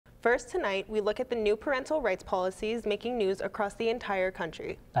First tonight, we look at the new parental rights policies making news across the entire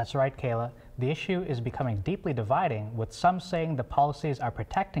country. That's right, Kayla. The issue is becoming deeply dividing, with some saying the policies are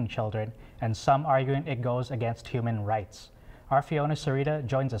protecting children and some arguing it goes against human rights. Our Fiona Sarita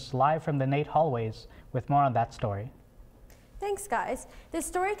joins us live from the NAIT hallways with more on that story. Thanks, guys. This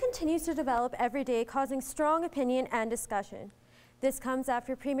story continues to develop every day, causing strong opinion and discussion. This comes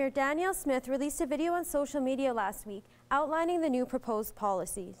after Premier Danielle Smith released a video on social media last week outlining the new proposed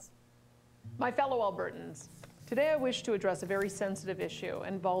policies. My fellow Albertans, today I wish to address a very sensitive issue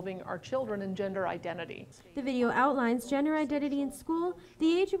involving our children and gender identity. The video outlines gender identity in school,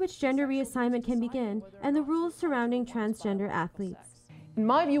 the age at which gender reassignment can begin, and the rules surrounding transgender athletes. In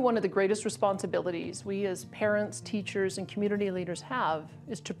my view, one of the greatest responsibilities we as parents, teachers, and community leaders have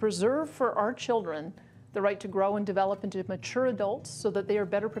is to preserve for our children the right to grow and develop into mature adults so that they are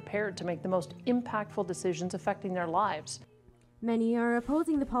better prepared to make the most impactful decisions affecting their lives. Many are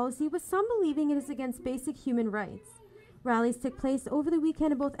opposing the policy, with some believing it is against basic human rights. Rallies took place over the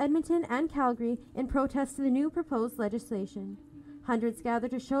weekend in both Edmonton and Calgary in protest to the new proposed legislation. Hundreds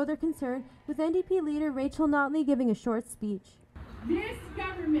gathered to show their concern, with NDP leader Rachel Notley giving a short speech. This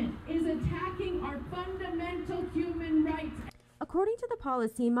government is attacking our fundamental human rights. According to the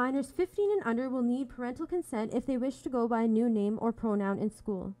policy, minors 15 and under will need parental consent if they wish to go by a new name or pronoun in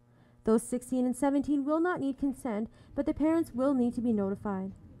school. Those 16 and 17 will not need consent, but the parents will need to be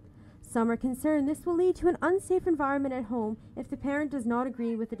notified. Some are concerned this will lead to an unsafe environment at home if the parent does not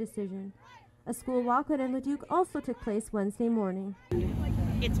agree with the decision. A school walkout in Leduc also took place Wednesday morning.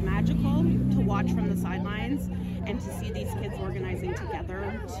 It's magical to watch from the sidelines and to see these kids organizing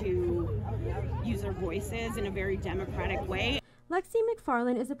together to use their voices in a very democratic way. Lexi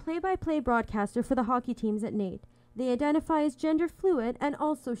McFarlane is a play-by-play broadcaster for the hockey teams at NAIT. They identify as gender fluid and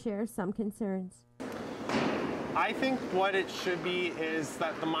also share some concerns. I think what it should be is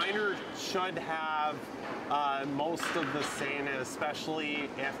that the minor should have most of the say in it, especially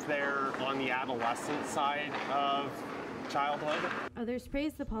if they're on the adolescent side of childhood. Others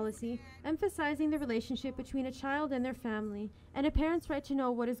praise the policy, emphasizing the relationship between a child and their family and a parent's right to know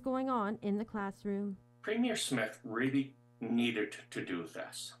what is going on in the classroom. Premier Smith really needed to do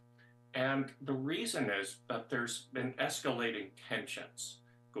this. And the reason is that there's been escalating tensions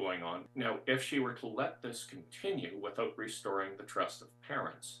going on. Now, if she were to let this continue without restoring the trust of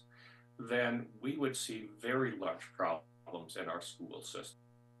parents, then we would see very large problems in our school system.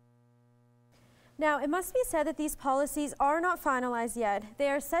 Now, it must be said that these policies are not finalized yet. They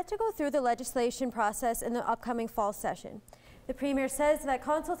are set to go through the legislation process in the upcoming fall session. The Premier says that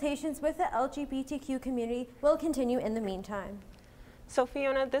consultations with the LGBTQ community will continue in the meantime. So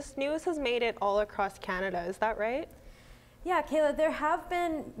Fiona, this news has made it all across Canada, is that right? Yeah, Kayla, there have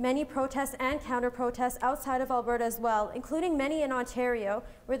been many protests and counter-protests outside of Alberta as well, including many in Ontario,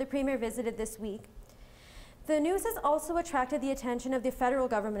 where the Premier visited this week. The news has also attracted the attention of the federal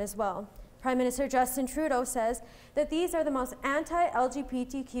government as well. Prime Minister Justin Trudeau says that these are the most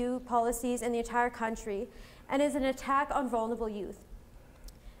anti-LGBTQ policies in the entire country and is an attack on vulnerable youth.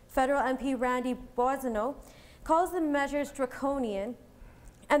 Federal MP Randy Boissonnault calls the measures draconian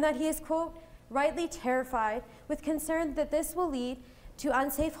and that he is, quote, rightly terrified with concern that this will lead to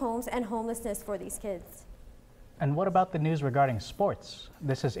unsafe homes and homelessness for these kids. And what about the news regarding sports?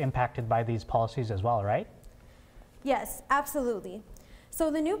 This is impacted by these policies as well, right? Yes, absolutely.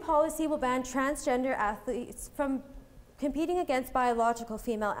 So the new policy will ban transgender athletes from competing against biological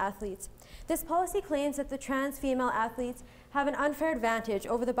female athletes. This policy claims that the trans female athletes have an unfair advantage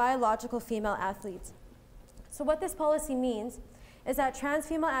over the biological female athletes. So what this policy means is that trans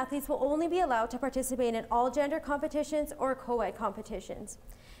female athletes will only be allowed to participate in all gender competitions or co-ed competitions.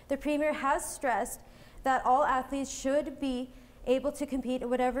 The Premier has stressed that all athletes should be able to compete in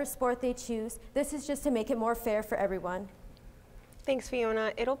whatever sport they choose. This is just to make it more fair for everyone. Thanks,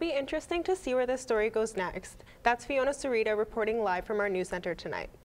 Fiona. It'll be interesting to see where this story goes next. That's Fiona Sarita reporting live from our news center tonight.